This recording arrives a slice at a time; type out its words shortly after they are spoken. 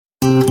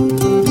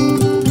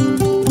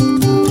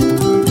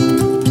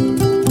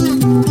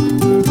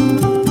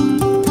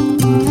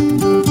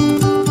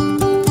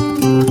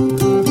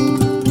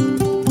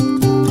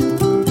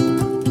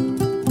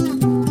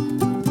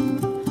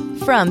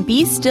From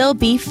Be Still,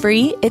 Be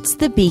Free, it's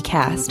the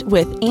Bcast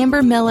with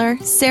Amber Miller,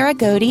 Sarah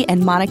Godey,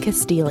 and Monica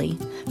Steele.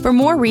 For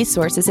more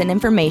resources and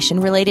information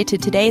related to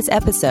today's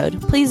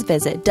episode, please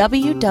visit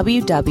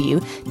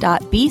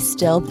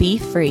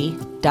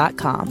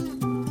www.bestillbefree.com.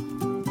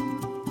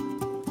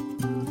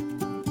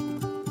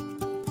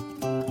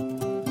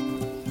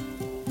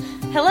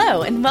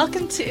 Hello, and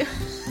welcome to...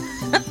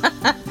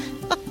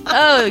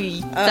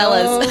 fellas.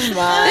 Oh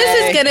my.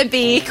 This is going to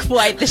be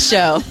quite the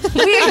show.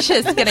 We are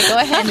just going to go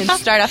ahead and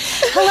start off.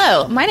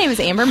 Hello, my name is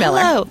Amber Miller.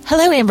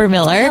 Hello, Amber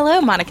Miller.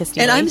 Hello, Monica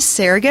Steele. And I'm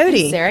Sarah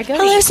Godey. Sarah Godey.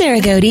 Hello, Sarah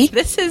Godey.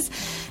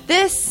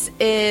 This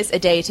is a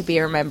day to be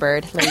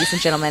remembered, ladies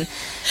and gentlemen.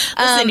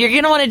 Listen, you're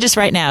going to want to just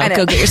right now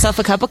go get yourself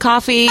a cup of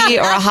coffee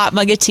or a hot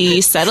mug of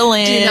tea, settle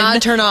in. Do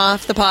not turn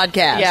off the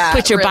podcast. Yeah,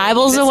 Put your really,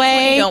 Bibles this is what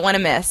away. you don't want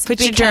to miss. Put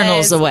your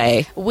journals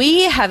away.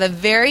 We have a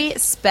very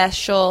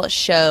special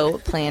show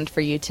planned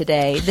for you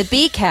today. The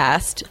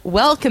Bcast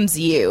welcomes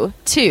you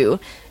to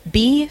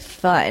Be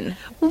Fun.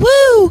 Woo!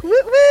 Woo,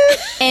 woo.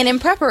 And in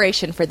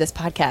preparation for this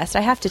podcast,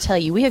 I have to tell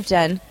you, we have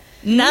done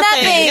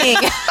Nothing.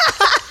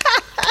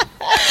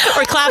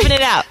 We're clapping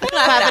it out.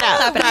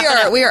 Clap it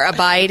out. We are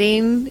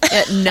abiding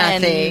at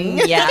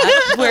nothing. And, yeah,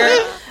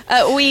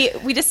 we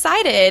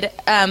decided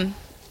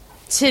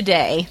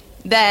today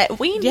that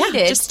we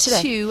needed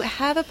to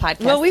have a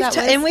podcast. Well, we've talked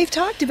about it. We've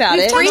talked about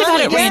it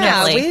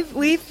randomly.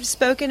 We've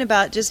spoken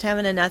about just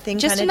having a nothing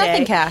Just kind a of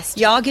nothing day. cast.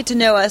 Y'all get to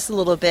know us a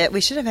little bit.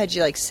 We should have had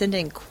you send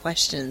in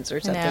questions or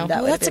something. No.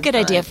 That Well, that's a good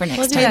idea for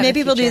next time.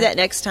 Maybe we'll do future. that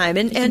next time.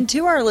 And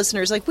to our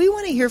listeners, we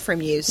want to hear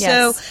from you.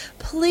 So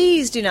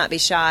please do not be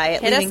shy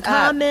at Hit leaving us up.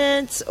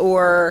 comments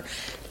or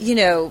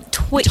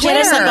Twitter. Hit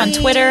us up on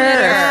Twitter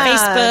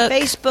or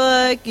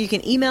Facebook. You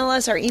can email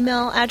us. Our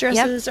email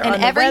addresses are and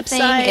on the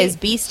everything website. is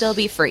Be Still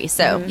Be Free.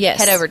 So Yes.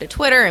 head over to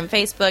Twitter and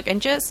Facebook and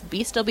just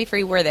Be Still Be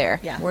Free. We're there.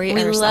 Yeah. We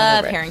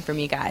love hearing from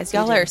you guys.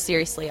 Y'all are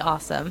seriously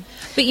awesome.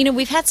 But,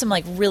 we've had some,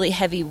 really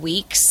heavy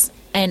weeks.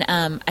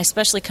 And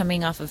especially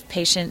coming off of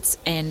patience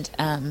and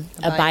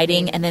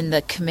abiding and then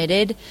the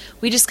committed,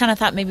 we just kind of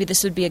thought maybe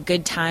this would be a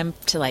good time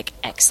to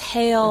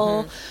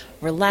exhale,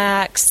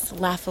 relax,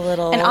 laugh a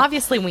little. And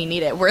obviously we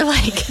need it. We're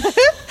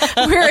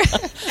we're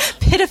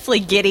pitifully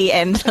giddy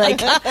and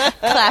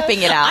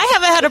clapping it out. I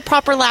haven't had a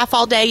proper laugh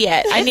all day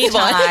yet. I need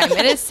one. Time.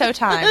 It is so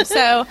time.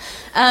 So,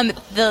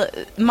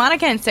 the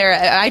Monica and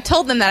Sarah, I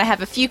told them that I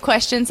have a few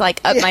questions up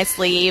my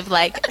sleeve,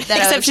 that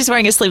Except she's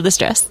wearing a sleeveless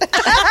dress.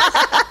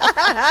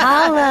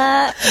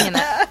 holla,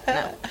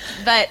 no.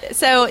 But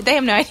so they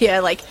have no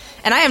idea,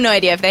 and I have no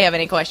idea if they have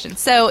any questions.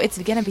 So it's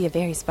going to be a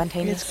very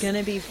spontaneous. It's going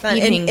to be fun.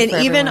 evening And for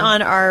even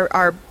everyone. on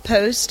our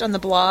post on the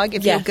blog,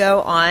 if you'll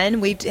go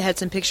on, we had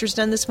some pictures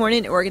done this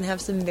morning, and we're going to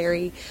have some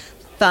very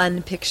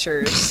fun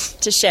pictures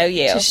to show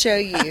you.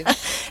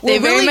 They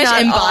very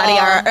much embody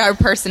our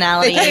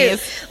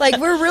personalities.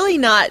 We're really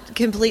not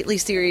completely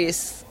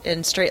serious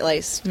and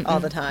straight-laced all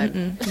the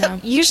time. No.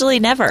 Usually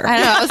never. I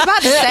know. I was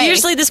about to say.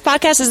 Usually this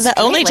podcast is the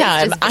only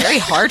time It's very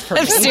hard for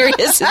me. I'm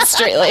serious and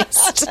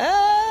straight-laced.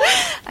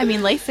 I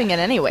mean, lacing it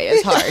anyway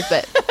is hard,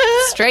 but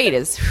straight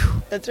is.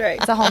 That's right.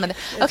 It's a whole nother.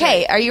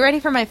 Okay, are you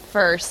ready for my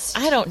first?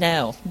 I don't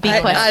know.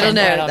 question? I don't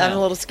know. I don't know. I'm a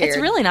little scared. It's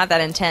really not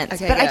that intense,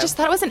 Okay, but I go. just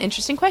thought it was an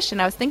interesting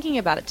question. I was thinking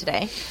about it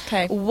today.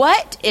 Okay.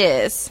 What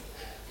is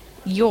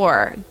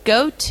your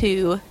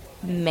go-to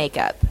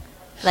makeup?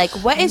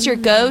 What is your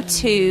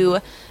go-to,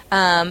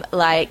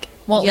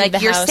 Won't leave the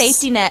your house.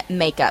 safety net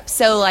makeup?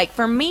 So,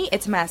 for me,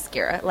 it's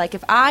mascara.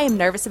 If I am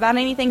nervous about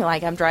anything,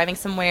 I'm driving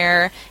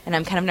somewhere and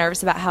I'm kind of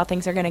nervous about how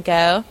things are going to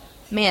go,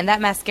 man, that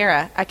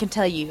mascara, I can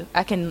tell you,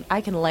 I can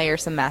layer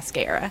some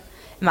mascara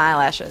in my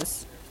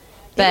eyelashes.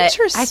 But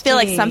I feel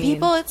like some Interesting.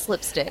 people, it's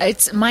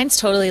lipstick. Mine's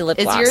totally lip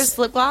Is gloss. yours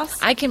lip gloss?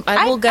 I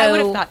will go. I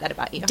would have thought that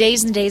about you.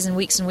 Days and days and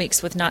weeks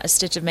with not a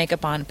stitch of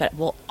makeup on, but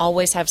we'll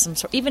always have some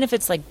sort. Even if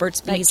it's Burt's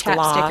Bees chapstick or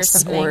gloss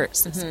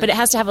something. but it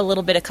has to have a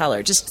little bit of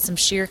color, just some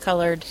sheer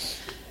colored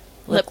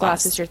Lip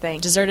gloss is your thing.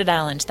 Deserted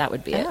Island, that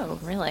would be it. Oh,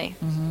 really?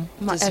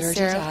 Deserted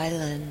Sarah,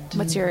 Island.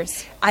 what's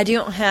yours? I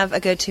don't have a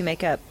go-to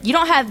makeup. You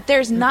don't have.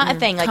 There's not a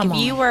thing. Come if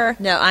you on. were.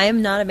 No, I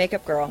am not a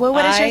makeup girl. Well,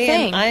 what is your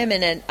thing? I'm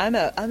in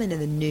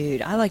the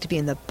nude. I like to be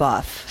in the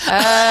buff. We're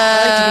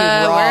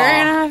raw.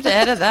 gonna have to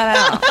edit that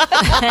out.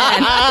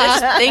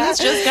 Things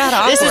just got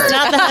awkward. This is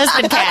not the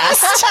husband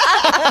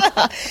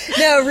cast.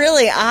 No,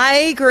 really,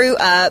 I grew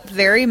up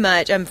very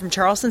much. I'm from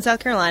Charleston, South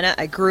Carolina.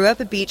 I grew up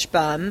a beach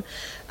bum.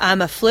 I'm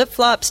a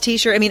flip-flops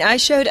t-shirt. I mean, I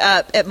showed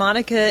up at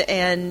Monica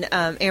and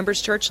Amber's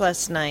church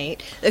last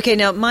night. Okay,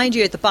 now, mind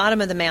you, at the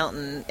bottom of the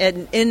mountain.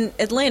 In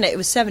Atlanta, it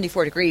was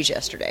 74 degrees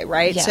yesterday,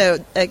 right? Yeah. So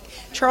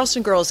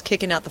Charleston girls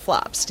kicking out the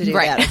flops to do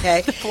Right. that,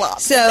 okay?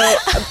 Flops. So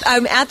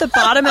I'm at the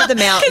bottom of the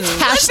mountain.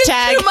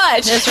 Hashtag too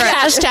much. That's right.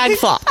 Hashtag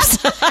flops.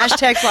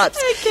 Hashtag flops.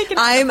 Kicking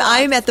out the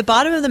I'm at the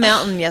bottom of the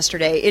mountain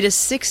yesterday. It is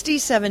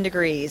 67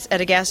 degrees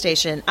at a gas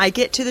station. I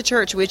get to the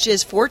church, which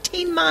is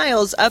 14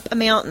 miles up a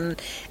mountain,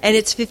 and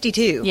it's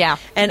 52. Yeah.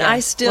 And Yeah. I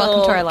Welcome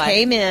still to our life.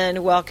 came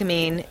in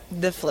welcoming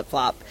the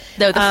flip-flop.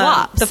 The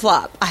flops. The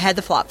flop. I had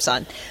the flops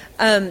on.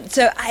 I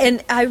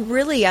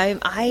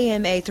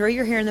am a throw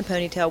your hair in the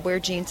ponytail, wear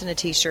jeans and a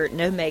t-shirt,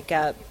 no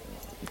makeup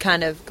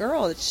kind of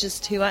girl. It's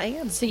just who I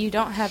am. So you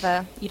don't have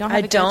a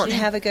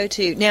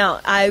go-to. Now,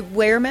 I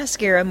wear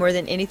mascara more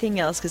than anything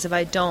else because if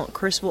I don't,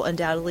 Chris will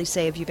undoubtedly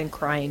say, "Have you been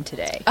crying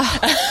today?"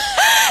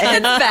 And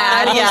it's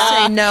bad. I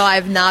will say, no,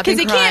 I've not been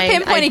Because crying. he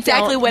can't pinpoint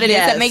exactly what it is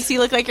Yes. that makes you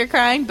look like you're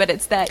crying, but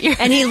it's that you're.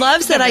 And he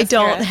loves that I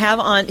mascara. don't have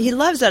on. He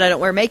loves that I don't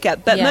wear makeup.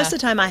 But Yeah. most of the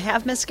time, I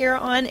have mascara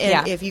on, and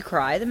Yeah. if you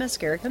cry, the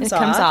mascara comes It off.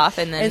 comes off,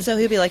 and then- so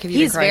he'll be like, "Have you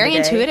He's been crying very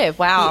today?" intuitive.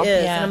 Wow. He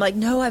is. Yeah. And I'm like,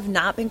 "No, I've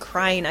not been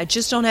crying. I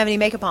just don't have any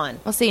makeup on."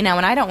 Well, see, now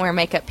when I don't wear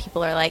makeup,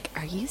 people are like,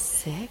 "Are you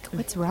sick?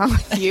 What's wrong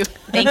with you?"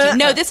 Thank you.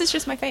 No, this is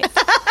just my face.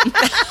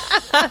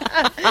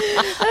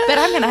 But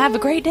I'm gonna have a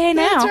great day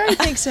now. That's right.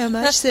 Thanks so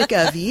much. Sick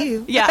of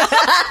you. Yeah,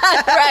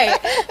 right.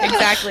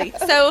 Exactly.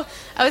 So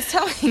I was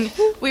telling,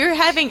 we were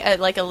having a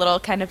little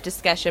kind of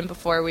discussion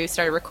before we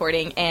started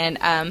recording,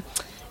 and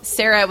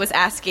Sarah was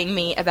asking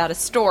me about a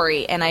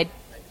story, and I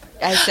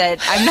said,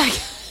 I'm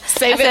not.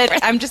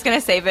 I'm just going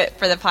to save it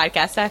for the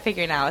podcast. I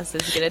figure now is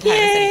as good a time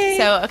as any.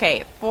 So,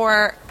 okay,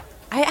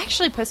 I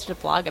actually posted a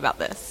blog about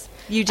this.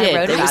 You did. I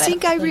wrote I about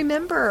think it. I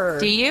remember.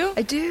 Do you?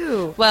 I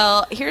do.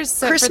 Well, here's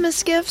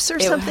Christmas gifts or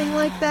something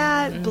like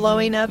that,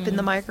 blowing up in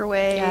the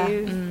microwave.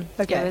 Yeah.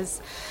 Okay.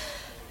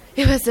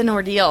 It was an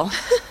ordeal.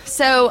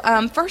 So,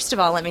 first of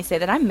all, let me say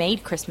that I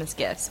made Christmas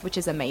gifts, which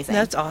is amazing.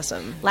 That's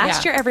awesome.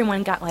 Last Yeah. year,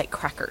 everyone got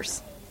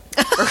crackers.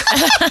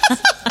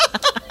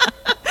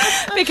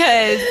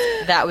 Because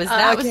that was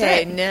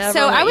Okay, it. never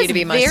So want I you was to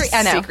be my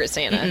I know. secret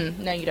Santa. Mm-mm,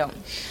 no, you don't.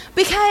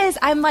 Because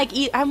I'm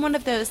I'm one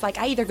of those I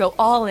either go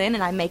all in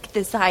and I make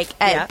this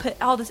Yeah. put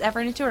all this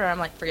effort into it, or I'm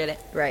like, forget it.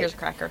 Right. Here's a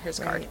cracker. Here's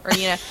a card.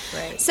 Right. Or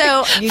Right.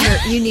 So You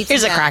need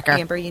Here's some a cracker.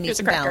 Amber, you need here's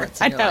a some cracker.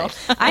 balance I in your know.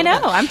 life. I know.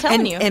 I'm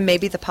telling you. And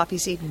maybe the poppy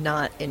seed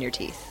not in your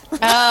teeth.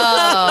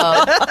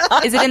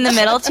 Oh, is it in the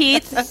middle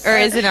teeth or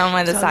is it on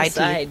one of the It's side on the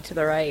teeth? side, to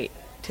the right.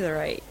 To the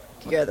right.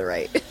 You go to the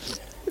right.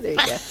 There you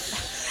go.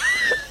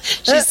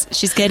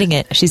 She's getting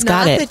it. She's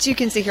got Not it. that you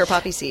can see her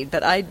poppy seed,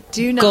 but I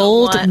do not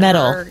Gold want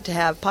medal. her to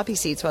have poppy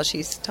seeds while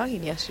she's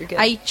talking. Yes, you're good.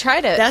 I try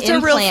to That's a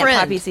real implant friend.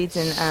 poppy seeds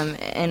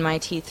in my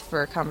teeth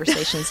for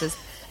conversations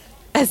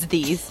as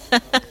these,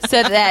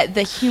 so that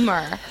the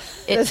humor.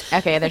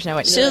 Okay, there's no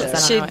way. She'd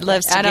loves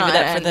to give it up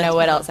I for don't the- know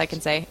what else I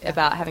can say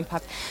about having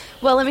pop.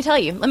 Well, let me tell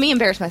you. Let me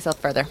embarrass myself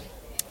further.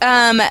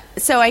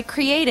 So I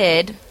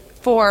created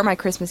for my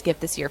Christmas gift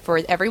this year for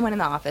everyone in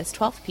the office,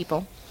 12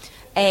 people,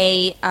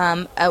 a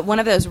one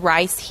of those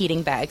rice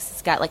heating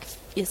bags.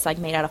 It's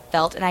made out of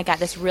felt, and I got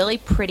this really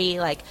pretty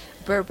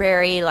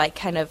Burberry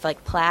kind of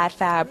plaid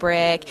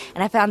fabric,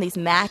 and I found these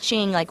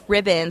matching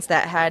ribbons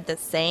that had the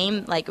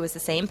same it was the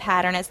same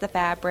pattern as the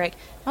fabric.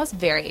 I was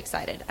very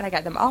excited, and I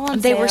got them all on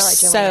They sale were at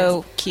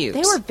so Joann's. cute.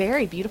 They were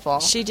very beautiful.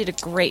 She did a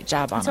great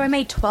job on So I them.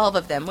 made 12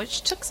 of them,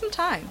 which took some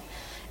time,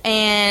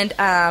 and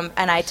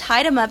I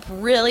tied them up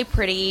really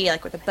pretty,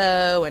 with a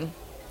bow. And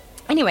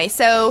anyway,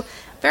 so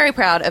very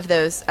proud of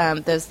those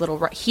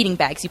little heating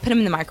bags. You put them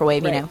in the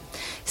microwave, Right. you know.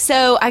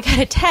 So I got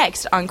a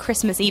text on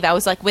Christmas Eve. I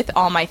was with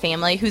all my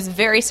family, who's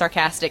very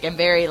sarcastic and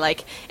very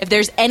if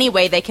there's any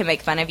way they can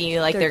make fun of you,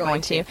 they're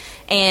going to.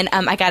 And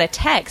I got a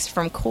text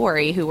from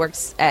Corey, who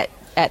works at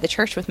the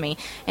church with me,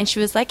 and she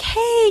was like,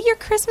 "Hey, your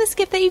Christmas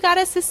gift that you got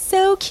us is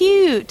so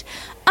cute.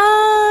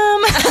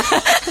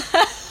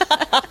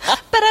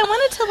 But I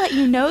wanted to let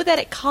you know that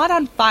it caught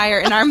on fire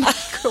in our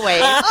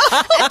microwave.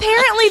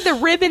 Apparently the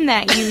ribbon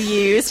that you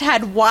used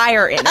had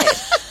wire in it."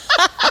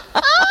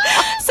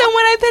 So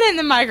when I put it in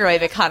the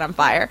microwave, it caught on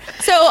fire.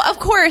 So, of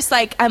course,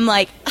 I'm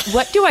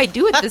what do I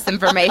do with this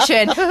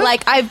information?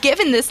 I've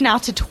given this now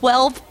to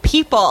 12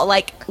 people.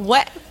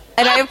 What?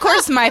 And of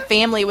course, my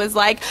family was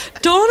like,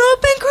 "Don't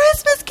open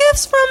Christmas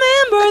gifts from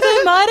Amber.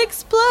 They might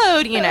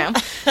explode,"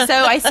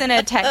 So I sent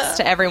a text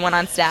to everyone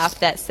on staff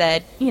that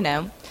said,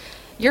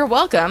 "You're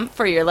welcome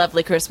for your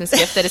lovely Christmas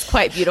gift that is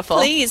quite beautiful.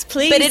 Please,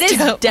 But it is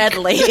don't.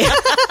 deadly."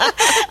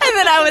 And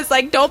then I was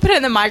like, "Don't put it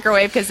in the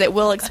microwave because it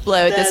will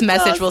explode. This That's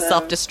message will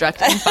awesome.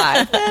 self-destruct in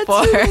 5, That's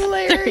 4, 3."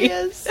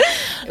 hilarious.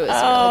 It was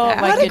Oh, really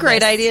bad. my What a great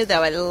goodness. idea,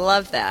 though. I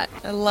love that.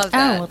 I love Oh,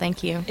 that. well,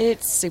 thank you.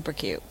 It's super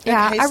cute.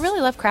 Yeah, Okay, I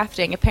really love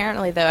crafting.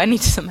 Apparently, though, I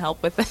need some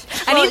help with it.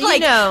 Well,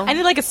 I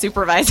need a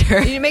supervisor.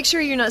 You need to make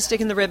sure you're not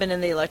sticking the ribbon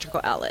in the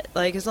electrical outlet.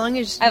 As long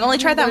as I've only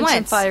tried that learn some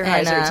once. fire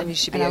and, hazards, and you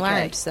should be and okay. I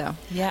learned, so.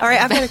 Yeah. All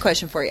right, I've got a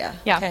question for you.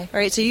 Yeah. Okay. All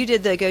right, so you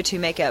did the go-to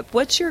makeup.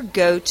 What's your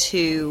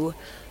go-to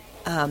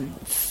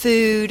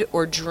food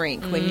or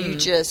drink when you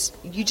just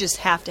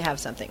have to have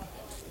something?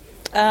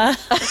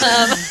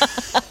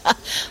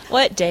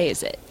 What day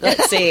is it?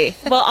 Let's see.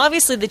 Well,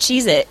 obviously the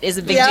Cheez-It is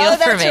a big Yeah, deal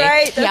for that's me.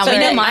 right, that's Yeah, we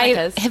know right.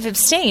 Monica's. I have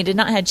abstained and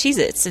not had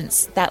Cheez-It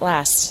since that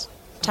last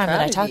time that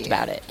proud I of talked you.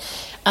 about it.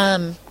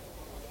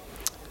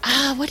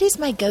 What is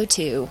my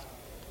go-to?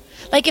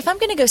 If I'm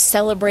going to go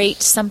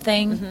celebrate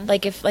something,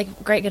 if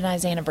Greg and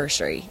I's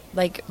anniversary,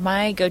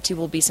 my go-to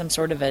will be some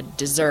sort of a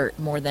dessert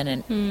more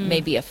than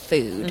maybe a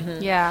food.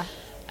 Yeah.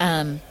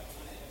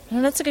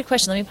 Well, that's a good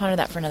question. Let me ponder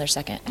that for another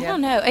second. I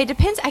don't know. It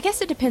depends. I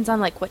guess it depends on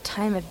like what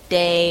time of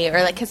day,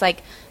 or like because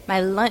like my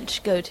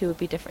lunch go to would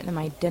be different than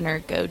my dinner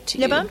go to.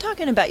 Yeah, but I'm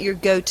talking about your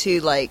go-to,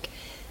 like,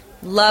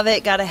 love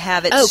it, got to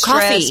have it, Oh,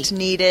 stressed, coffee.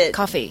 need it.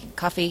 Coffee.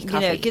 You know,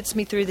 it gets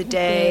me through the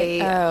day.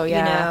 Oh yeah,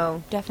 You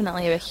know.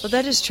 definitely. Well,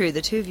 that is true.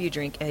 The two of you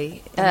drink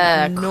a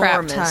crap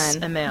enormous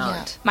ton.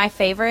 amount. My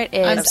favorite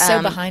is I'm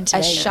so behind a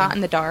today, shot though.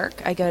 in the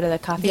dark. I go to the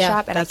coffee Yeah,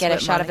 shop and I that's get a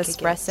what shot of Monica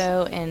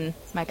espresso in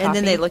my coffee. And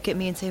then they look at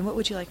me and say, "What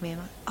would you like, ma'am?"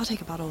 I'll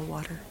take a bottle of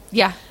water.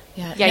 Yeah,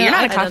 Yeah. yeah. No, You're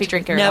not I a coffee don't-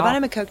 drinker. No, at all. but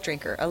I'm a Coke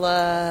drinker. I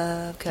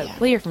love Coke. Yeah.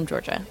 Well, you're from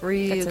Georgia.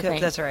 Real That's the Coke.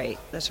 thing. That's right.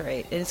 That's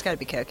right. And it's got to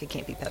be Coke. It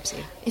can't be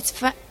Pepsi. It's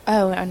fun.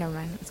 Oh, never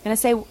mind. I was gonna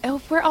say,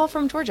 we're all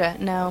from Georgia.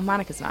 No,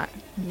 Monica's not.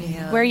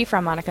 Yeah. Where are you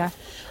from, Monica?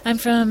 I'm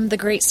from the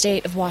great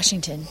state of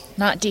Washington.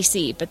 Not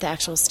D.C., but the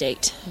actual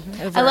state.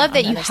 Over I love on that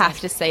the you other have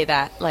side. to say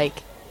that, like,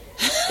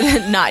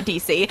 not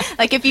DC.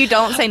 Like, if you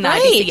don't say not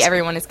Right. DC,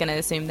 everyone is going to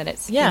assume that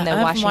it's Yeah, in the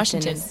I'm from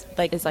Washington,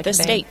 like is like the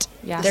thing. state.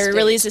 Yeah. There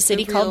really is a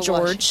city The called real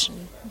George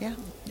Washington. Yeah.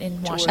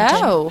 in George. Washington.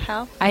 Oh,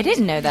 How? I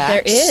didn't know that.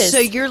 There is. So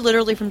you're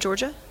literally from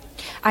Georgia?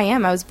 I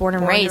am. I was born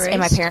and Born and raised, and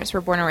my raised? parents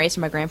were born and raised,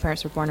 and my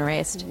grandparents were born and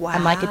raised.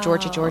 I'm like a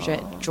Georgia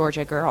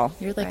girl.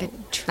 You're like Right.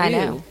 a true. I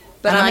know.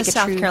 But I'm like a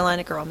South true-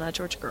 Carolina girl. I'm not a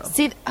Georgia girl.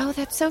 See, oh,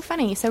 that's so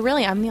funny. So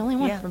really, I'm the only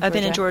one Yeah. from I've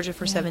been in Georgia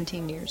for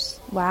 17 years.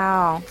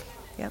 Wow.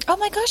 Oh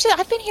my gosh,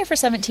 I've been here for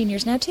 17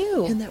 years now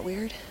too. Isn't that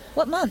weird?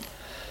 What month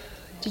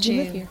did you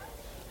move June. here?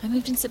 I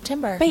moved in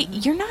September. Wait,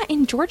 you're not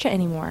in Georgia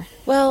anymore.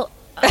 Well,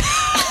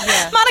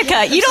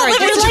 Monica, you don't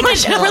live in we're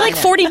Georgia. like, we're like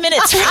 40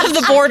 minutes from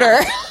the border.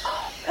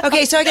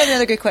 Okay, so I got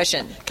another good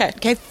question.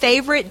 Okay,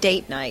 favorite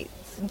date night.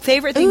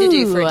 Favorite thing to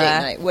do for a Ooh. date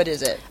night. What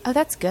is it? Oh,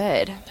 that's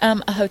good.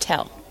 A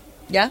hotel.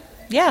 Yeah?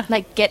 Yeah.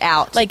 Like, get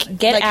out. Like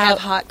get like out. have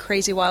hot,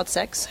 crazy, wild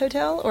sex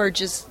hotel, or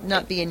just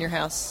not be in your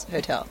house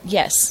hotel?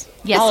 Yes.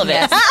 Yes, All of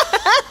yes.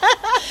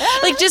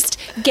 it. Like just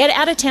get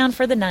out of town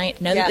for the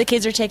night, know Yeah. that the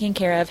kids are taken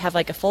care of, have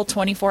like a full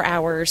 24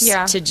 hours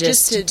Yeah. to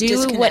Just to do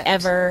disconnect.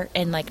 whatever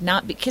and like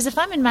not because if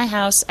I'm in my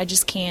house, I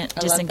just can't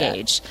I love that.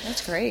 disengage.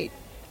 That's great.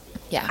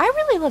 Yeah. I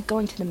really love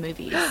going to the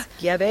movies.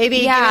 Yeah, baby.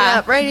 Yeah, Give it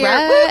up right here.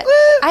 right. Woo,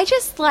 woo. I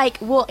just like,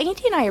 well,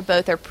 Andy and I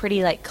are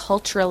pretty like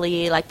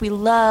culturally, like we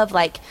love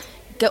like,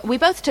 we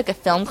both took a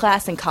film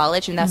class in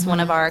college, and that's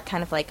one of our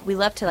kind of like, we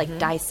love to like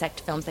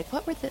dissect films. Like,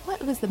 what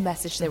was the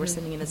message they were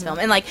sending in this film?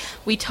 And like,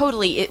 we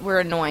totally,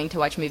 we're annoying to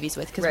watch movies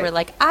with because Right. we're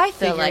like, I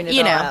feel Figuring like, it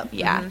you know, all out.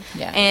 yeah.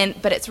 Yeah.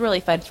 But it's really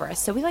fun for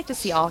us. So we like to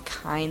see all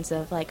kinds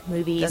of like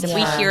movies. That's If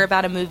we fun. hear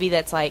about a movie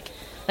that's like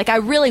I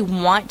really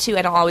want to,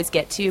 I don't always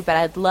get to, but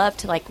I'd love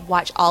to like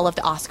watch all of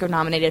the Oscar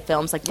nominated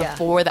films like Yeah.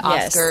 before the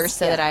Yes. Oscars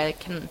so Yeah. that I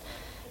can,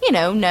 you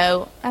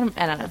know, I don't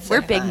know.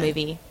 We're so big fun.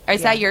 movie.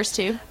 Is Yeah. that yours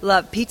too?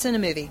 Love pizza and a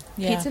movie.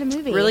 Yeah. Pizza and a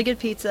movie. Really good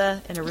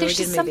pizza and a really There's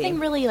good just movie. something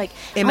really like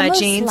in my almost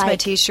jeans, my like-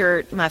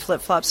 t-shirt, my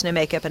flip-flops, no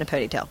makeup, and a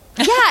ponytail.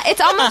 Yeah,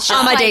 it's almost just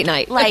On my like- date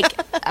night. like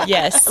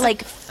Yes.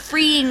 like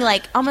freeing,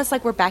 like almost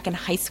like we're back in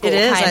high school. It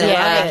is. Kind I of.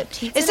 love it.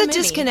 Pizza It's and a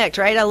movie. disconnect,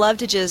 right? I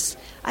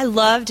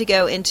love to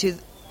go into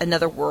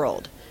another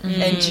world.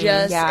 And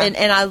just yeah.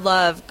 and I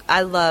love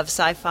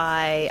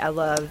sci-fi. I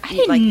love I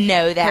didn't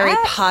know that. Harry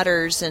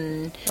Potters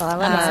and Well, I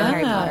love me some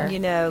Harry Potter. you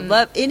know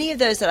love any of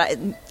those that I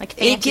Like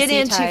get fantasy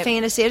into type.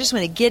 fantasy. I just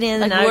want to get in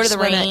Like and I Lord of just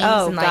the wanna- Rings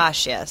Oh and, like-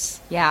 gosh, yes,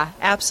 Yeah.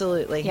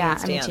 absolutely. Yeah,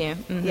 hands me down. too.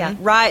 Mhm. Yeah,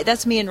 right.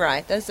 That's me and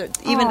Rye. Those are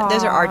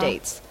those are our Aw.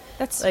 dates.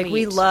 That's Like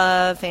we sweet.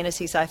 love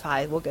fantasy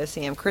sci-fi. We'll go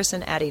see them. Chris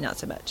and Addie, not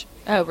so much.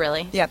 Oh,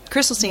 really? Yeah,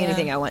 Chris will see Yeah.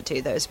 anything I want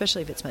to though,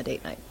 especially if it's my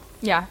date night.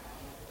 Yeah.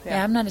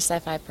 Yeah, I'm not a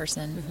sci-fi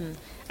person.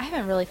 I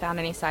haven't really found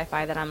any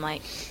sci-fi that I'm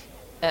like,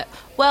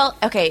 well,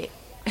 okay.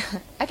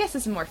 I guess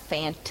this is more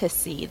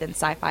fantasy than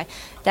sci-fi.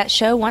 That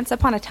show, Once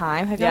Upon a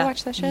Time. Have you Yeah. ever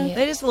watched that show? Yeah.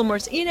 It is a little more,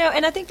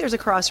 and I think there's a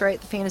cross, right?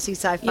 The fantasy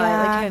sci-fi,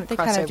 like, they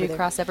kind of do there.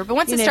 crossover. But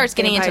once You it know, starts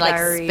getting into like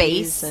Vampire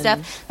space Diaries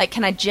stuff, like,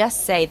 can I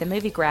just say the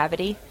movie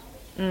Gravity?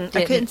 I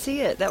couldn't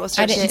see it. That was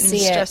I didn't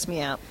see it. stress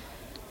me out.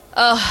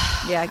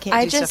 Oh, Yeah, I can't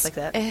I do just stuff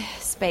like that.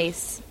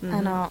 Space.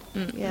 I know.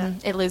 Yeah.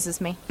 It loses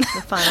me. The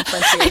final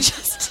frontier.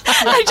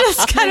 I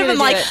just kind of gonna am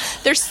do like,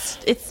 it.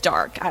 it's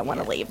dark. I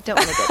want to leave. Don't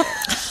want to go there.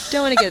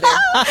 Don't want to go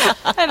there.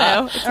 I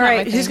know. It's All not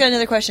right, my who's thing. got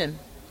another question?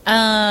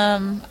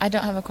 I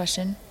don't have a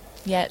question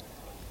yet.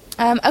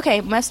 Okay,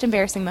 most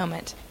embarrassing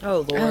moment.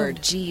 Oh Lord.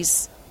 Oh,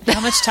 jeez.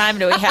 How much time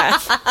do we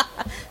have?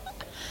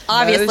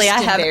 Obviously, Most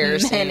I have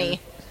embarrassing.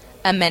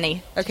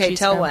 many. to Okay, choose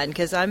tell from. one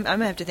because I'm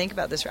gonna have to think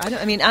about this.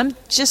 I'm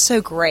just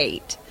so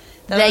great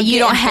That you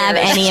don't have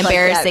any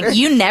embarrassing.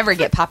 You, You never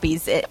get poppy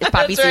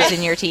right. seeds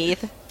in your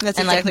teeth. That's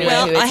and like exactly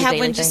know right. who Well, I it's a have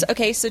daily one just thing.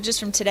 okay. So just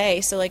from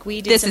today, so like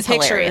we did This some is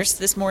hilarious. pictures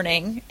this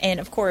morning, and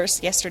of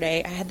course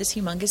yesterday I had this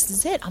humongous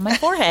zit on my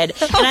forehead,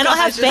 and I don't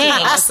have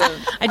bangs.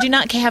 I do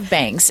not have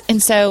bangs,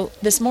 and so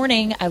this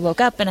morning I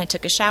woke up and I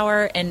took a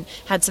shower and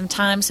had some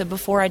time. So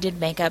before I did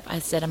makeup, I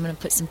said I'm going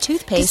to put some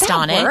toothpaste Does that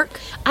on work? it.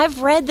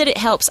 I've read that it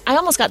helps. I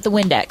almost got the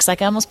Windex.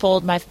 Like I almost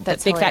pulled my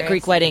That's big fat hilarious.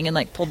 Greek wedding and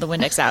like pulled the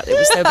Windex out. It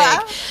was so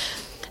big.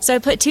 So I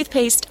put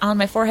toothpaste on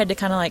my forehead to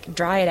kind of like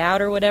dry it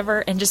out or whatever,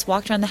 and just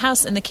walked around the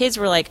house. And the kids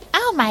were like,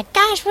 "Oh my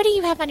gosh, what do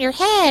you have on your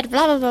head?"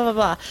 Blah blah blah blah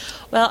blah.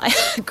 Well,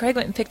 Greg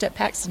went and picked up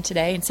Paxton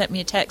today and sent me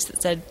a text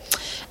that said,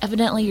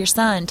 "Evidently, your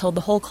son told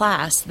the whole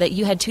class that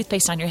you had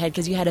toothpaste on your head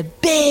because you had a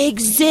big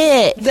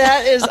zit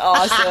That is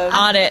awesome.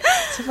 on it."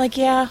 So I'm like,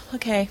 "Yeah,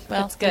 okay,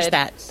 well, That's good. there's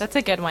that. That's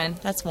a good one.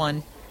 That's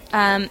one."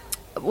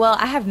 Well,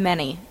 I have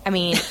many. I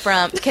mean, here's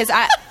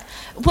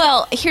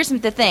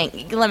the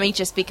thing. Let me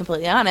just be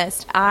completely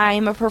honest.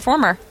 I'm a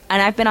performer, and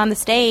I've been on the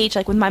stage,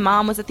 like when my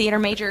mom was a theater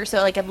major,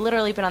 so like I've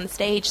literally been on the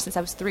stage since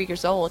I was 3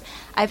 years old.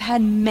 I've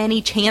had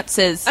many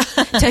chances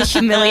to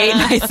humiliate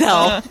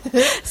myself.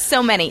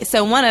 So many.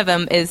 So one of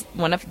them is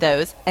one of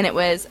those, and it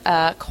was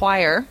a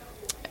choir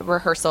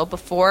rehearsal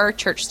before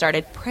church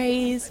started.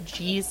 Praise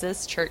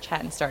Jesus, church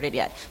hadn't started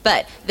yet,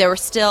 but there were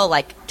still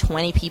like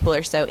 20 people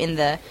or so in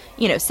the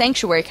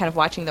sanctuary kind of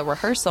watching the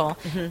rehearsal.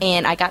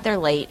 And I got there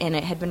late and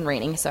it had been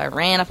raining, so I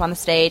ran up on the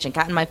stage and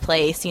got in my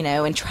place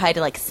and tried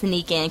to like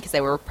sneak in because they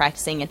were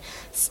practicing. And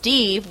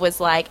Steve was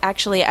like,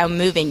 "Actually, I'm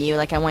moving you,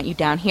 like I want you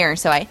down here."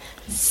 So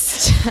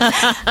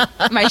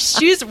my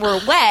shoes were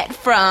wet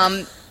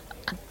from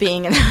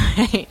being in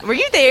the rain. Were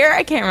you there?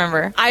 I can't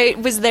remember. I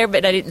was there,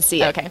 but I didn't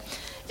see it. Okay.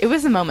 It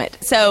was a moment.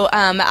 So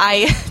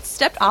I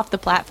stepped off the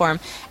platform,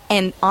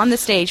 and on the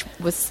stage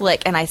was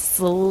slick, and I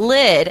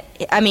slid.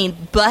 I mean,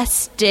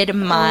 busted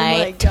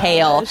my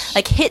tail.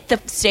 Like, hit the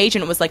stage,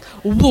 and it was like,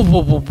 whoa,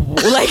 whoa, whoa, whoa.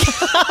 Like,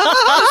 so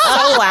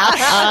loud.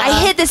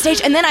 I hit the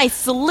stage, and then I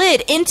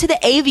slid into the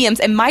aviums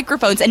and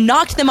microphones and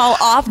knocked them all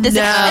off the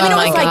stage. And then it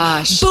was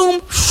like,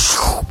 boom.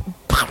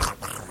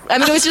 I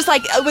mean, it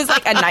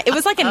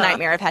was like a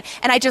nightmare I've had.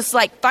 And I just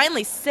like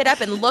finally sit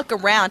up and look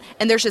around,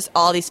 and there's just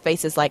all these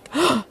faces like,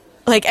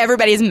 like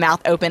everybody's mouth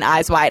open,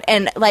 eyes wide.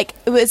 And like,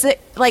 it was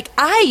like,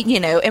 I,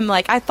 am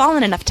like, I've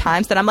fallen enough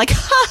times that I'm like,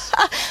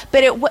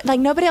 but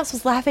like nobody else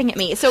was laughing at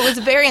me. So it was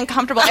very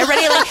uncomfortable.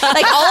 Everybody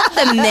like all of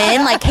the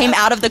men like came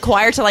out of the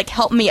choir to like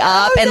help me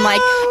up.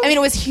 Like, I mean,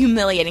 it was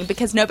humiliating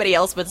because nobody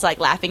else was like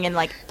laughing and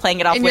like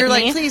playing it off and with you're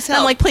me. Like, please help.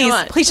 And I'm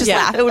like, please just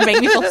laugh. It would make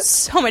me feel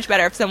so much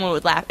better if someone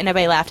would laugh, and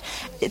nobody laughed.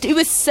 It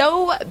was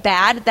so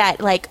bad that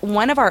like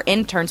one of our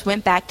interns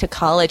went back to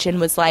college and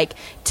was like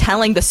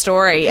telling the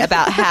story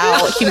about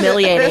how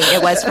humiliating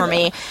it was for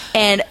me.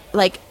 And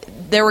like,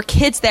 there were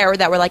kids there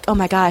that were like, "Oh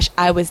my gosh,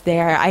 I was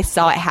there. I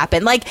saw it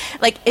happen." Like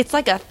it's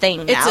like a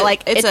thing now.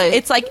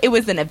 It's like it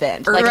was an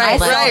event. Like, right.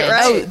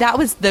 Oh, that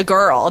was the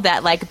girl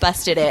that like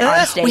busted it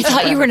on stage. We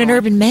thought you were an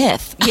urban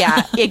myth.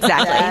 Yeah,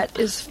 exactly. That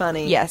is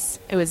funny. Yes,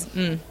 it was.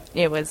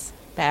 It was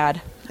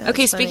bad.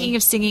 Okay, speaking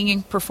of singing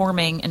and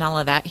performing and all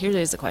of that, here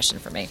is a question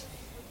from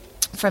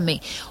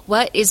me.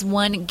 What is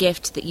one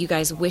gift that you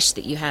guys wish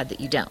that you had that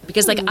you don't?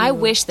 Because like, I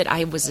wish that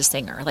I was a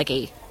singer, like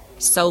a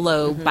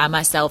solo by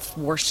myself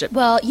worship.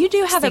 Well, you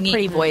do have singing. a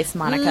pretty voice,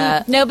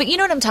 Monica. No, but you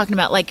know what I'm talking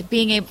about, like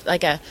being able,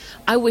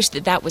 I wish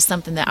that was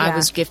something that I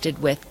was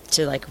gifted with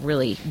to like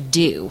really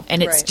do,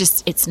 and it's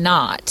just, it's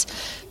not,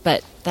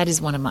 but that is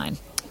one of mine.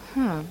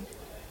 I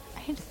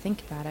had to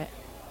think about it.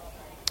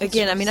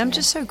 Again, I mean, I'm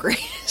just so great.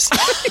 She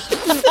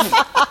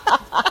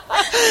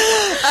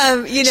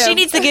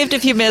needs the gift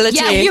of humility.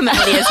 Yeah,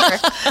 humility is her.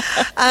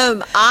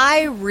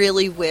 I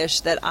really wish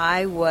that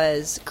I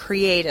was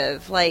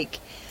creative. Like,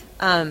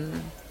 I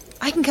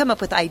can come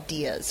up with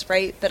ideas,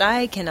 right? But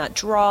I cannot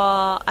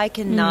draw. I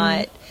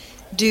cannot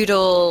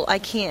doodle. I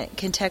can't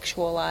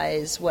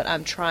contextualize what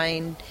I'm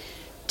trying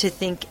to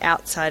think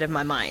outside of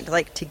my mind,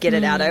 like to get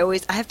it out. I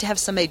have to have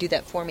somebody do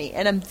that for me.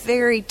 And I'm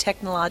very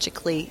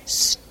technologically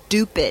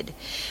stupid.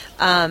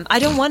 I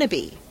don't want to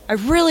be. I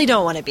really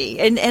don't want to be.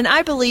 And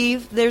I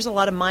believe there's a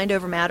lot of mind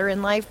over matter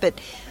in life, but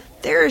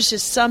there is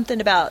just something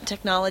about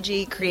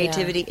technology,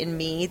 creativity in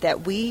me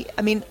that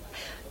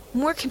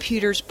more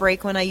computers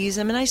break when I use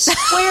them, and I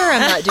swear I'm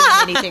not doing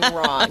anything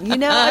wrong.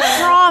 I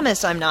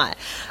promise I'm not.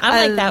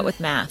 I'm like that with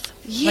math.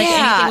 Yeah. Like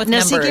anything with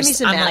numbers. See, give me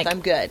some math. Like,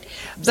 I'm good.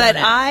 But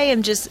I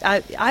am just,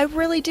 I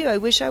really do. I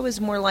wish I was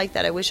more like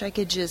that. I wish I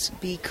could just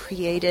be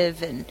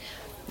creative and,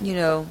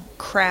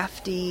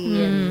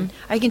 crafty, and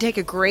I can take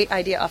a great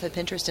idea off of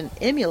Pinterest and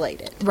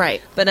emulate it.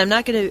 Right. But I'm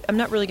not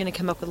really going to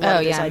come up with a lot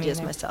of those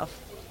ideas myself.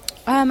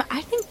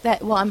 I think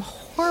that, I'm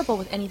horrible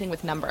with anything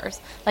with numbers.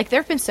 Like, there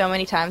have been so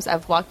many times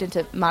I've walked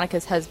into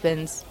Monica's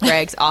husband's,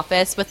 Greg's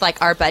office with, like,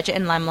 our budget,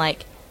 and I'm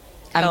like,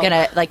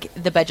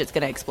 the budget's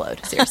gonna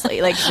explode.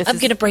 Seriously. Like, I'm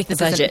gonna break the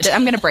budget.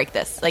 I'm gonna break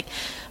this. Like,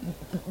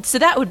 so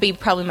that would be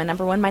probably my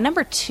number one. My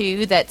number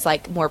two that's,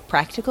 like, more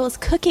practical is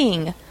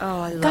cooking.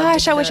 Oh, I love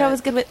Gosh, I wish I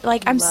was good with,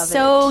 like, I'm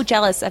so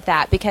jealous of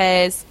that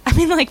because,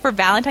 like, for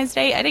Valentine's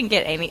Day, I didn't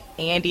get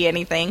Andy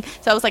anything.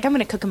 So I was like, I'm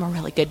gonna cook him a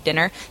really good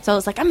dinner. So I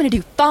was like, I'm gonna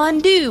do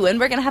fondue, and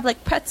we're gonna have,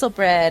 like, pretzel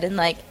bread, and,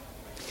 like,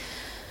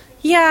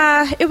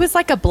 yeah, it was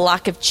like a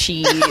block of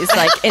cheese,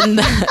 like, in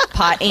the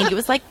pot. Andy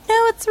was like,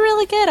 "No, it's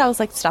really good." I was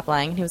like, "Stop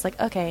lying." And he was like,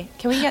 "Okay,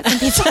 can we get some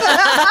pizza?" It was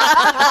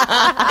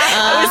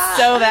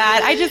so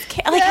bad. I just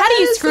can't. Like, how do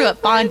you screw up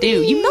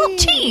fondue? You melt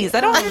cheese. Please,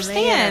 I don't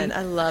understand. Man,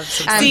 I love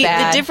some. I'm See,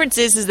 bad. the difference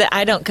is that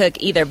I don't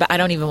cook either, but I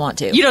don't even want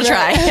to. You don't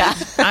try. Yeah.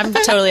 I'm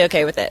totally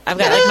okay with it. I've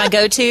got like my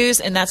go-tos,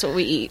 and that's what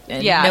we eat.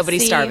 And Yeah,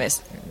 nobody's see? starving.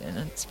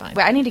 It's fine.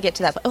 But I need to get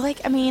to that.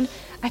 Like, I mean,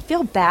 I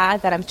feel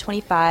bad that I'm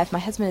 25. My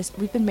husband is,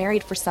 we've been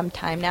married for some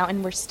time now,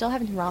 and we're still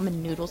having ramen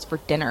noodles for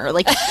dinner.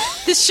 Like,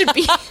 this should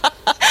be,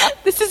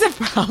 this is a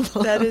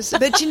problem. That is,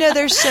 but you know,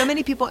 there's so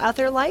many people out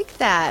there like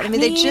that. I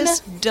mean, they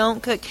just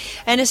don't cook,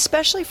 and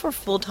especially for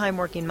full-time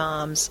working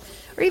moms,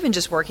 or even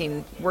just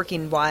working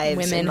wives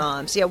Women. and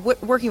moms. Yeah,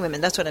 working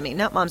women. That's what I mean.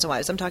 Not moms and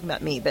wives. I'm talking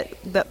about me,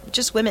 but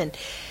just women.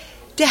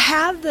 To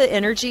have the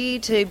energy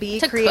to be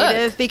To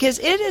creative, cook. because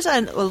it is a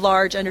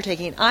large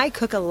undertaking. I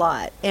cook a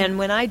lot, and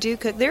when I do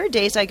cook, there are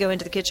days I go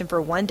into the kitchen for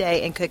one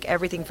day and cook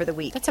everything for the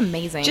week. That's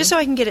amazing. Just so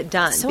I can get it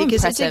done, So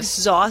because impressive. it's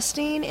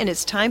exhausting and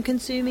it's time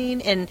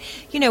consuming. And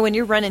you know, when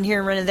you're running here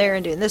and running there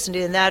and doing this and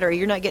doing that, or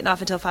you're not getting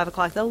off until 5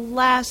 o'clock, the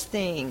last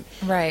thing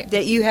Right.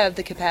 that you have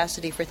the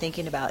capacity for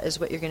thinking about is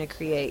what you're going to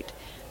create.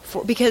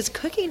 Because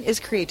cooking is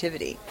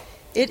creativity.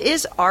 It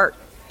is art.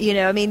 You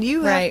know, I mean,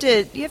 you Right.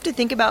 have to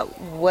think about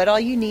what all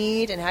you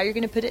need and how you're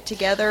going to put it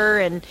together,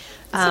 and It's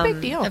a big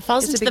deal. It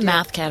falls It's a into big the deal.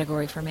 math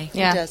category for me.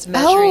 Yeah. It does,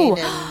 measuring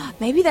Oh,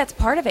 maybe that's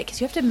part of it, because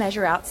you have to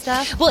measure out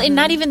stuff. Well, and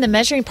not even the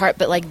measuring part,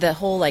 but like the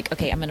whole like,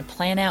 okay, I'm going to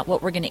plan out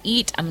what we're going to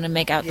eat. I'm going to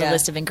make out the Yeah.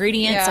 list of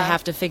ingredients. I Yeah.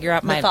 have to figure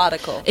out my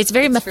Methodical. It's very It's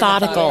very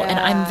methodical, methodical. and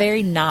I'm Yeah.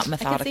 very not see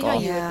methodical. how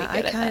you- yeah, would be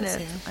good at that,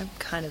 too. I'm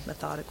kind of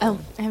methodical. Oh,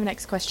 I have a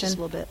next question. Just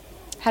a little bit.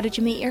 How did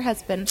you meet your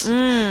husband?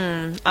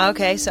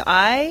 Okay, so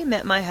I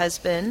met my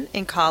husband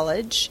in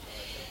college.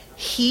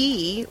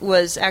 He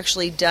was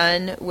actually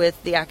done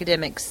with the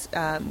academics.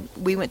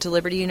 We went to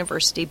Liberty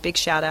University. Big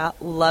shout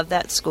out. Love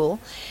that school.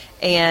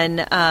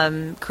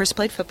 And Chris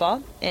played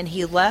football, and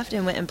he left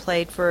and went and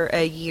played for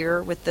a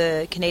year with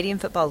the Canadian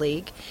Football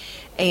League.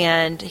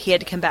 And he had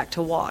to come back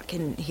to walk,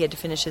 and he had to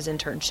finish his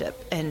internship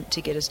and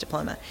to get his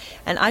diploma.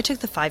 And I took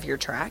the 5-year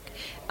track,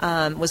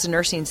 was a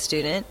nursing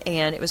student,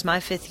 and it was my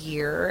 5th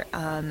year.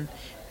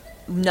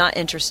 Not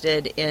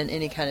interested in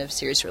any kind of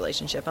serious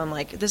relationship. I'm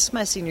like, this is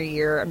my senior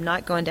year. I'm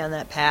not going down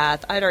that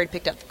path. I'd already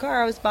picked up the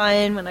car I was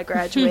buying when I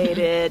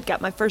graduated, got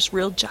my first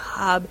real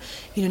job.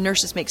 You know,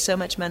 nurses make so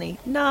much money.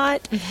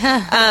 Not.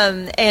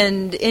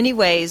 And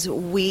anyways,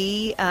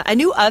 I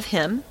knew of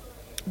him,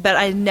 but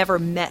I never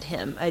met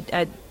him.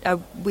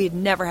 We had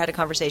never had a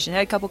conversation.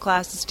 Had a couple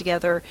classes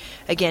together.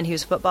 Again, he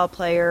was a football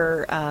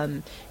player.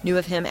 Knew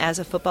of him as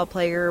a football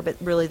player, but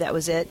really that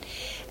was it.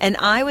 And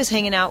I was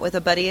hanging out with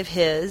a buddy of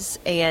his,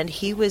 and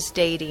he was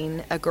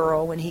dating a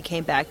girl when he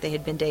came back. They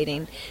had been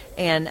dating,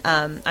 and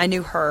I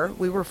knew her.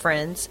 We were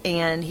friends,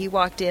 and he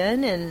walked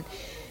in and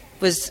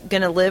was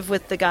going to live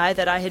with the guy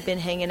that I had been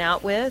hanging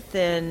out with.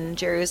 And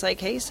Jerry was like,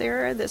 "Hey,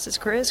 Sarah, this is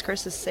Chris.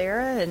 Chris is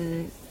Sarah."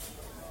 And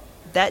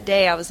that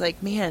day I was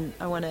like, man,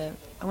 I want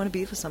to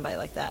be with somebody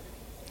like that.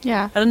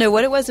 Yeah. I don't know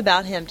what it was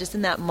about him, just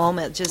in that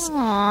moment. Just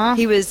Aw.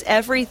 he was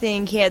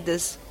everything. He had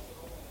this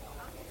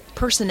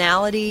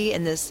personality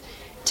and this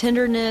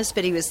tenderness,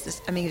 but he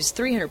was he was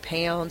 300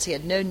 pounds. He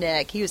had no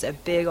neck. He was a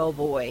big old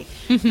boy.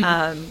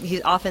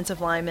 He's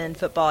offensive lineman,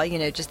 football, you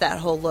know, just that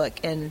whole look.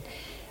 And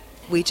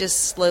we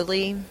just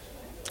slowly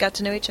got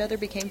to know each other,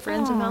 became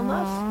friends, and fell in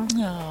love.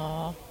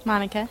 Aw.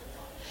 Monica?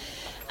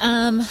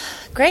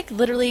 Greg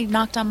literally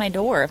knocked on my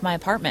door of my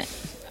apartment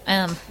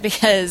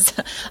because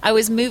I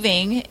was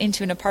moving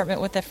into an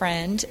apartment with a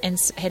friend and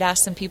had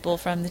asked some people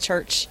from the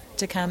church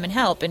to come and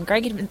help. And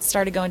Greg had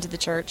started going to the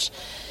church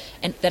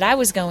and that I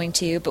was going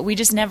to, but we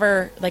just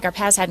never, like, our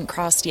paths hadn't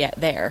crossed yet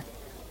there.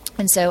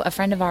 And so a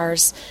friend of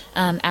ours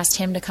asked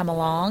him to come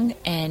along,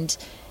 and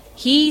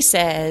he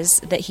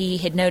says that he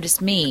had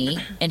noticed me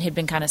and had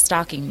been kind of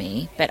stalking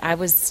me, but I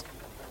was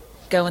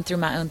going through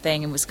my own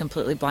thing and was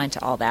completely blind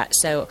to all that.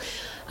 So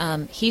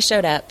he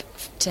showed up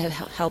to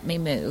help me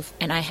move,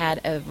 and I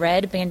had a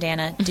red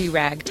bandana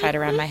do-rag tied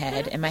around my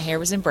head, and my hair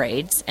was in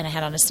braids, and I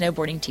had on a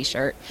snowboarding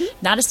t-shirt,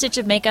 not a stitch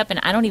of makeup, and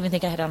I don't even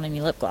think I had on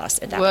any lip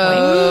gloss at that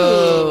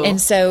point.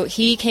 And so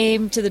he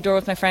came to the door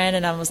with my friend,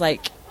 and I was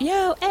like,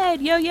 yo, Ed,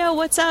 yo,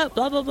 what's up,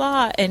 blah, blah,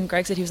 blah. And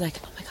Greg said, he was like,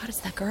 oh my God, it's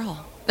that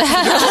girl.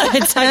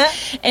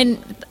 and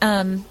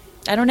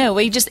I don't know.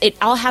 It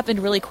all happened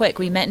really quick.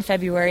 We met in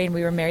February and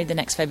we were married the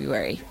next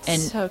February.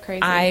 And So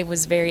crazy. I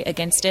was very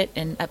against it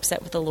and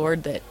upset with the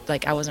Lord that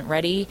like I wasn't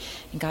ready.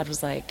 And God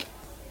was like,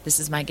 "This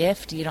is my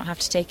gift. You don't have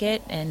to take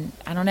it." And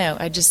I don't know.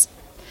 That's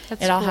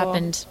it all cool.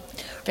 happened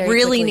very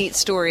Really quickly. neat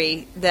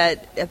story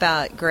that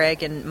about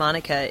Greg and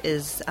Monica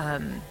is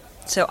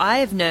so I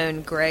have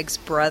known Greg's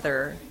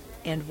brother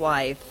and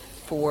wife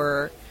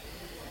for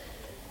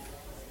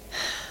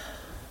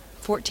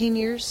 14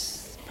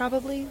 years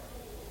probably,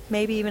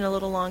 maybe even a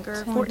little longer.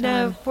 It's a long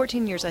time.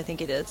 14 years I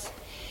think it is.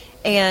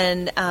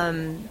 And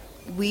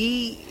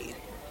we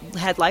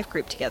had life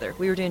group together.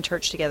 We were doing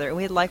church together, and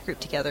we had life group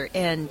together.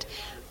 And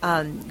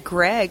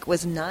Greg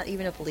was not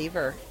even a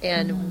believer,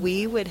 and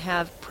we would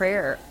have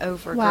prayer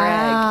over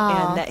Wow.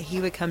 Greg, and that he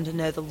would come to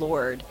know the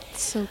Lord,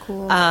 So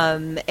cool.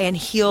 and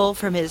heal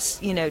from his,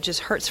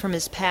 just hurts from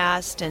his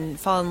past, and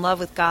fall in love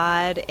with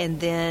God, and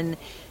then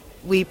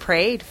we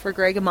prayed for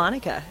Greg and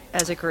Monica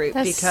as a group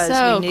That's because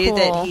so we knew cool.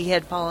 that he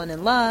had fallen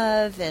in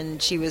love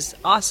and she was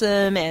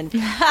awesome. And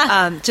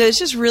so it's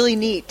just really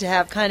neat to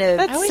have kind of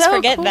I always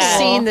forget that.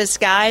 seeing this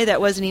guy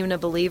that wasn't even a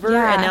believer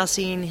Yeah. and now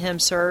seeing him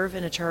serve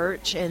in a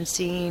church and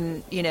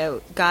seeing,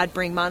 God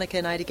bring Monica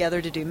and I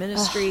together to do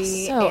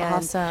ministry. so and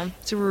awesome.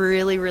 It's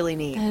really, really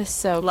neat. That is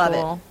so Love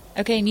cool.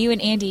 Okay, and you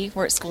and Andy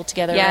were at school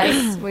together,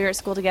 Yes, right? we were at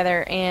school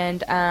together,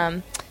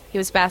 and he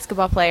was a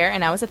basketball player,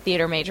 and I was a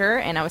theater major,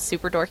 and I was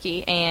super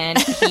dorky, and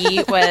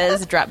he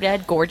was drop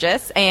dead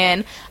gorgeous,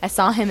 and I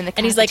saw him in the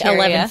And he's like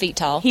cafeteria. 11 feet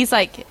tall. He's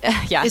like,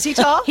 yeah. Is he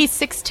tall? He's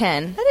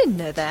 6'10". I didn't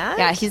know that.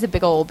 Yeah, he's a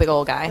big old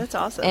guy. That's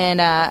awesome. And,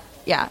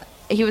 yeah,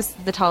 he was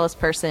the tallest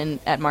person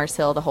at Mars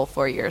Hill the whole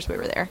 4 years we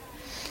were there.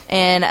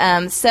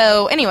 And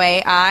so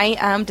anyway,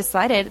 I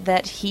decided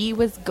that he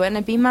was going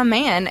to be my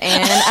man,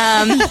 and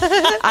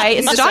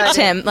I stalked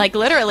him, like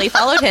literally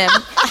followed him,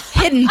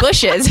 hidden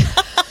bushes.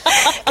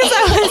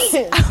 Because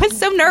I was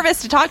so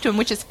nervous to talk to him,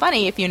 which is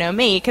funny if you know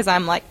me, because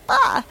I'm like,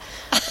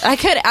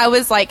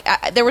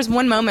 there was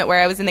one moment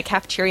where I was in the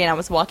cafeteria and I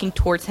was walking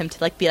towards him to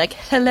like be like,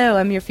 hello,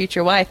 I'm your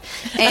future wife.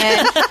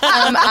 And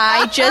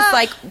I just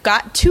like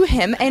got to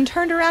him and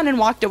turned around and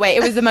walked away.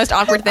 It was the most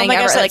awkward thing Oh my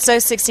ever. gosh, Like, that's so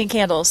 16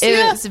 Candles. it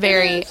was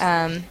very,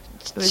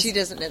 She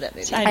doesn't know that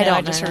movie. I know, I don't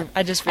I just, know.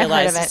 I just I've heard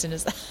realized of as it. soon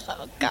as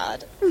oh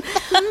God.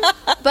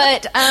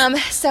 But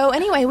so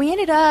anyway, we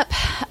ended up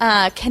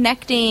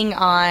connecting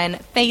on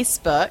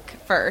Facebook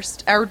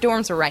first. Our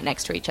dorms were right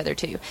next to each other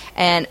too,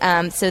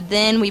 and so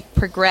then we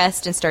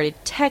progressed and started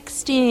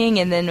texting,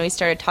 and then we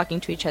started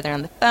talking to each other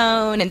on the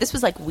phone. And this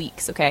was like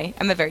weeks. Okay,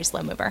 I'm a very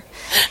slow mover,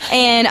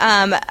 and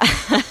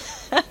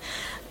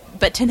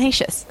but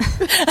tenacious.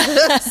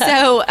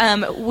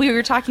 So we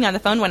were talking on the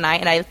phone one night,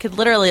 and I could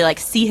literally like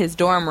see his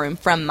dorm room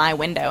from my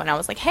window, and I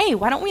was like, "Hey,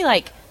 why don't we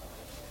like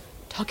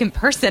talk in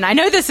person? I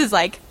know this is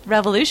like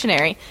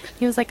revolutionary."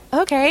 He was like,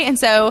 okay. And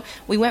so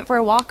we went for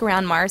a walk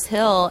around Mars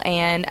Hill,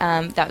 and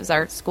that was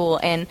our school,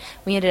 and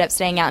we ended up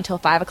staying out until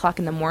 5 o'clock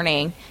in the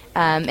morning.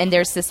 And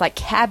there's this like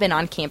cabin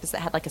on campus that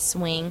had like a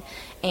swing,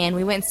 and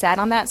we went and sat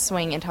on that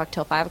swing and talked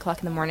till 5 o'clock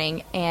in the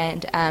morning.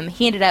 And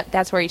he ended up,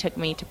 that's where he took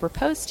me to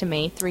propose to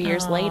me 3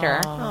 years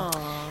later.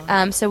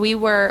 So we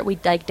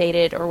like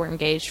dated or were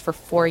engaged for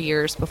 4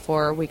 years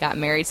before we got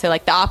married. So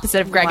like the opposite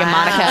of Greg and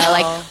Monica.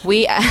 Like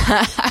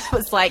I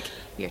was like,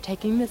 we are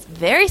taking this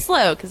very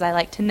slow because I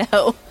like to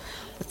know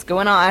what's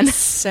going on.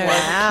 So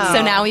Wow.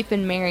 So now we've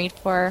been married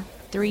for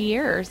 3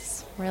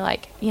 years. We're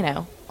like,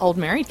 old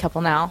married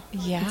couple now.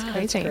 Yeah, It's crazy.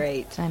 That's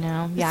great. I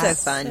know. It's Yeah.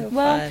 so fun. So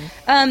Well,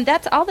 fun.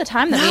 that's all the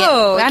time that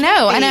No, we. it I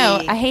can't know.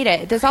 be. I hate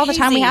it. That's all the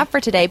time we Crazy. have for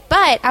today.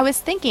 But I was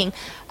thinking,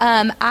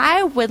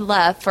 I would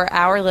love for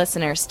our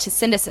listeners to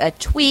send us a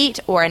tweet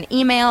or an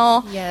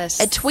email. Yes.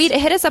 A tweet.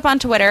 Hit us up on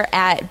Twitter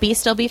at Be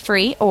Still Be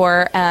Free,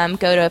 or go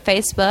to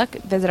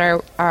Facebook. Visit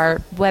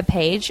our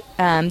webpage,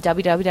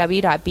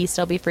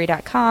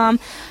 www.bestillbefree.com.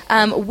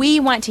 We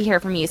want to hear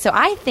from you. So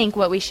I think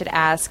what we should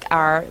ask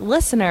our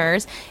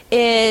listeners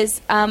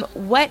is,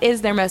 what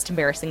is their most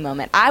embarrassing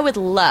moment? I would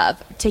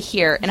love to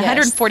hear in Yes.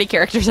 140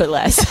 characters or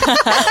less.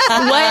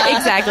 What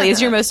exactly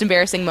is your most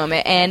embarrassing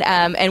moment?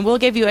 And we'll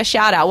give you a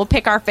shout out. We'll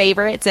pick our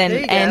favorites There you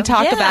and go.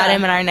 talk Yeah. about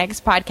them in our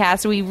next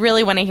podcast. We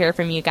really want to hear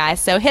from you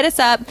guys. So hit us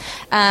up,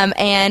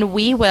 and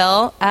we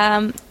will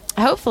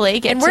hopefully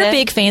get And we're to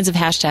big fans of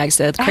hashtags,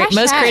 so the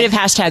most Hashtag. creative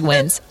hashtag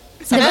wins.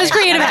 the most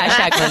creative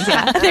hashtag ones.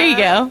 Yeah, there you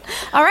go.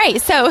 All right.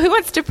 So who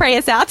wants to pray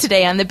us out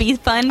today on the Be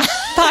Fun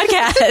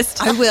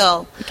podcast? I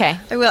will. Okay.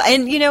 I will.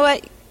 And you know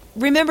what?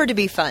 Remember to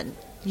be fun.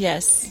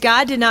 Yes.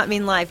 God did not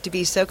mean life to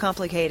be so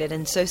complicated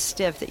and so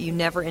stiff that you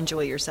never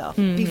enjoy yourself.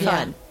 Be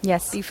fun.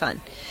 Yes. Be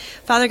fun.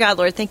 Father God,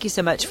 Lord, thank you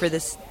so much for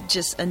this,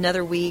 just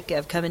another week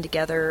of coming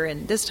together,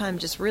 and this time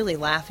just really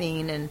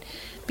laughing and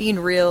being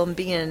real and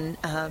being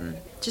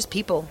just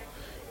people.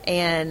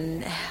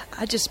 And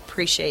I just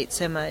appreciate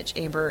so much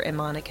Amber and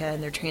Monica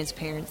and their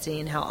transparency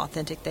and how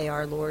authentic they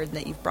are, Lord, and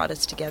that you've brought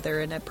us together.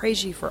 And I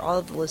praise you for all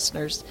of the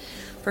listeners,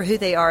 for who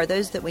they are,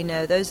 those that we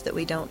know, those that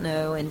we don't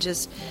know, and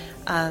just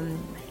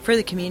for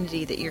the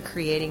community that you're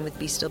creating with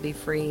Be Still Be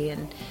Free,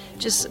 and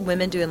just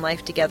women doing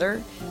life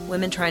together,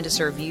 women trying to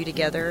serve you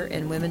together,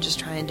 and women just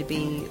trying to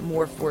be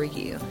more for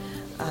you,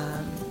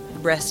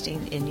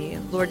 resting in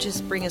you. Lord,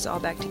 just bring us all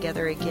back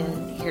together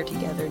again here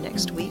together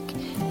next week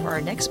for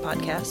our next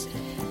podcast.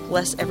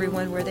 Bless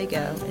everyone where they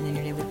go, and in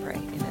your name we pray.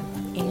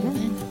 Amen.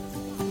 Amen.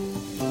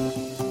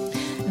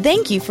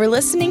 Thank you for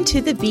listening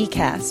to the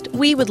Bcast.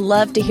 We would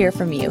love to hear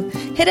from you.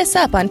 Hit us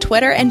up on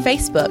Twitter and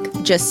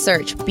Facebook. Just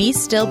search Be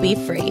Still Be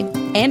Free.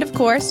 And of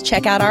course,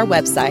 check out our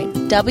website,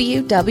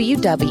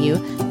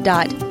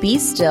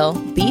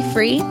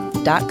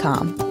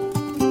 www.bestillbefree.com.